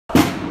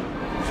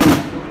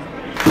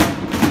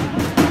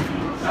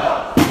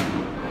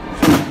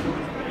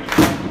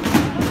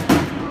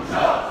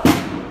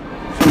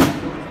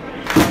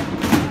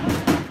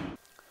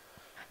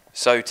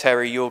So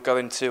Terry, you're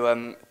going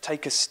to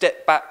take a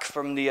step back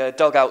from the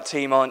dugout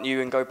team, aren't you,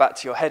 and go back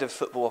to your head of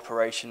football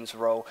operations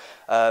role,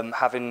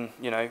 having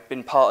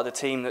been part of the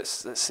team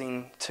that's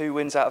seen 2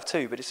 wins out of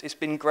 2. But it's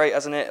been great,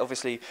 hasn't it?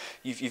 Obviously,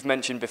 you've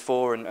mentioned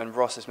before, and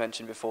Ross has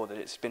mentioned before, that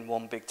it's been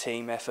one big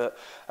team effort,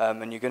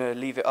 and you're going to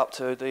leave it up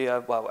to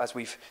the well, as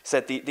we've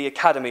said, the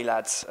academy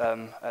lads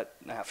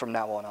from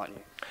now on, aren't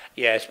you?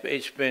 Yeah,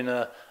 it's been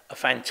a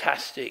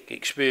fantastic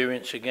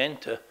experience again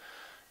to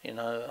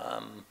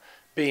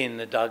be in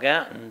the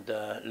dugout and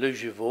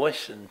lose your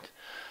voice. And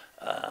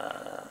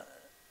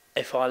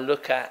if I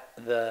look at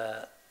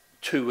the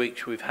 2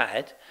 weeks we've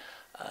had,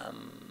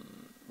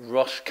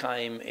 Ross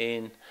came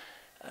in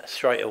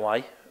straight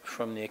away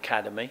from the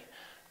academy,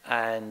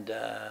 and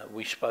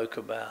we spoke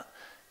about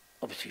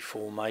obviously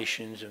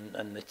formations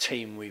and the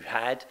team we've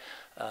had.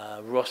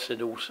 Ross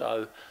had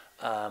also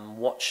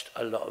watched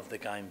a lot of the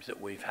games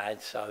that we've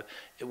had, so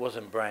it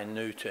wasn't brand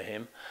new to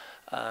him.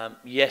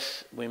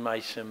 Yes, we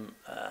made some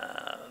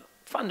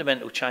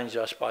fundamental changes,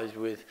 I suppose,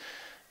 with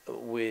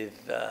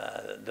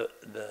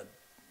the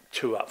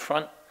 2 up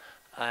front,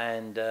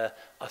 and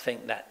I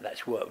think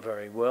that's worked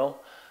very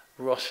well.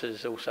 Ross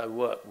has also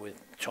worked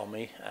with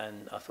Tommy,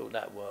 and I thought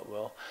that worked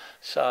well.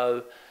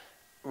 So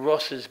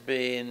Ross has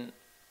been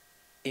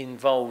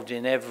involved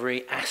in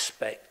every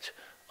aspect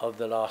of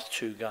the last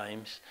 2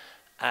 games,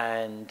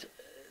 and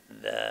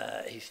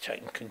he's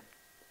taken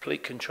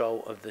complete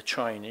control of the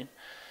training,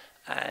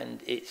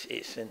 and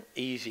it's an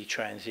easy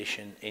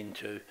transition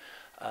into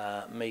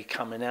me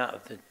coming out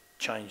of the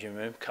changing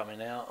room,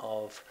 coming out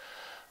of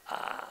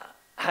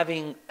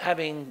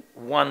having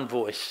one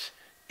voice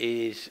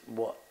is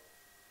what,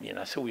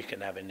 it's all you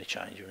can have in the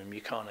changing room.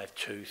 You can't have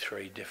 2,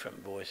 3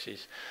 different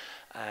voices.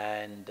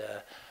 And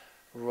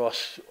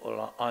Ross,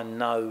 I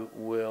know,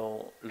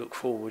 will look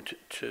forward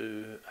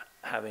to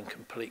having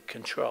complete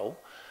control,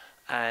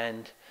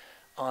 and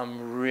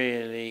I'm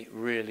really,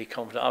 really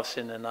confident. I've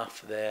seen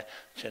enough there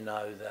to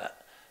know that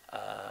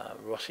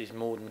Ross is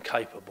more than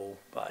capable,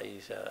 but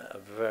he's a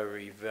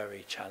very,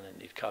 very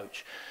talented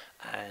coach,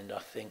 and I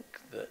think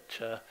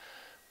that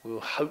we'll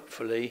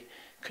hopefully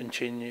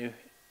continue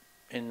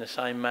in the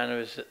same manner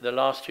as the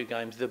last 2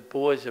 games. The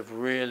boys have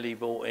really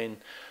bought in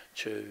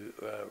to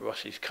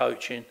Ross's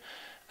coaching,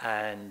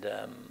 and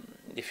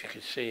if you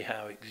could see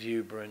how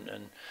exuberant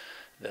and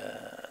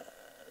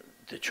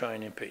the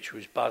training pitch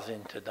was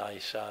buzzing today.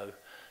 So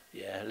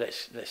yeah,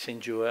 let's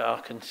enjoy it. I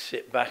can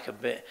sit back a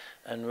bit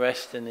and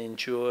rest and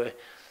enjoy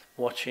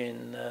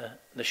watching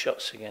the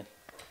shots again.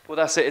 Well,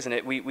 that's it, isn't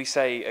it? We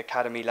say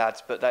academy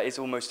lads, but that is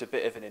almost a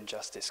bit of an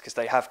injustice, because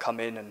they have come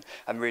in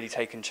and really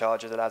taken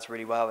charge of the lads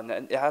really well,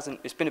 and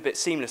it's been a bit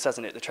seamless,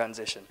 hasn't it, the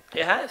transition?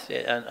 It has,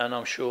 and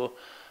I'm sure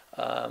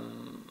I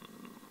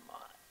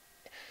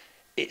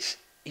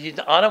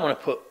don't want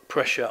to put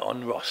pressure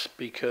on Ross,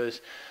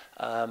 because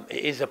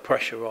it is a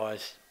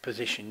pressurised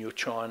position. You're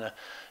trying to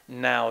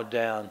nail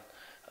down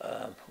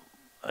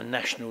a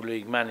National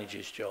League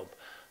manager's job,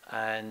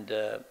 and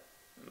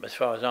as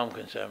far as I'm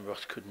concerned,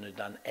 Ross couldn't have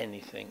done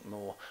anything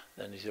more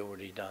than he's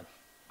already done.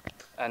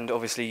 And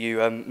obviously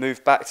you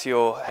moved back to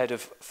your head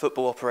of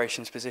football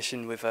operations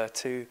position with a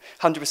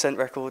 100%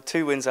 record,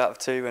 2 wins out of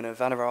 2, and a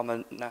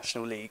Vanarama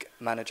National League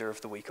Manager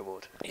of the Week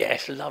award. Yeah,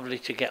 it's lovely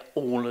to get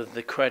all of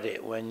the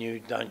credit when you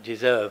don't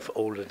deserve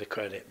all of the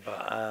credit,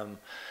 but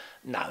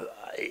no,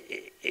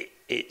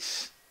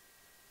 it's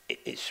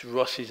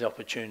Ross's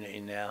opportunity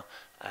now,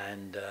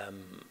 and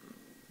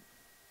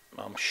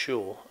I'm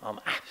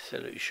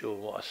absolutely sure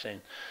what I've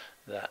seen,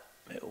 that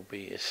it will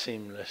be as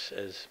seamless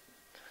as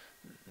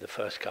the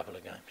first couple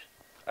of games.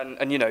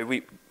 And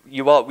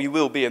we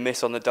will be a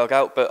miss on the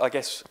dugout, but I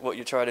guess what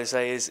you're trying to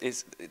say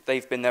is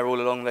they've been there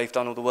all along, they've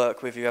done all the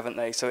work with you, haven't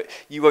they? So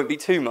you won't be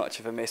too much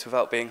of a miss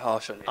without being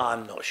harsh on you.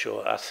 I'm not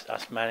sure. Us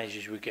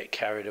managers would get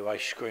carried away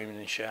screaming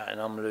and shouting.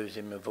 I'm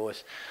losing my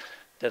voice.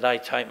 Do they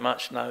take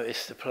much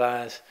notice, the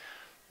players?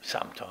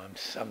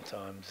 Sometimes.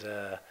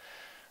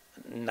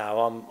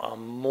 No,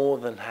 I'm more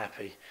than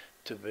happy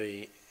to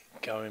be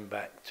going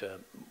back to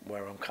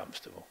where I'm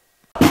comfortable.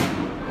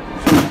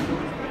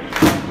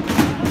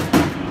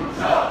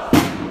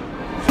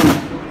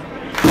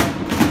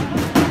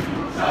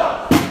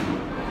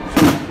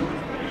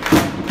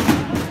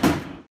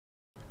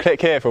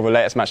 Click here for the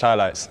latest match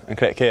highlights, and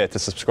click here to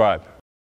subscribe.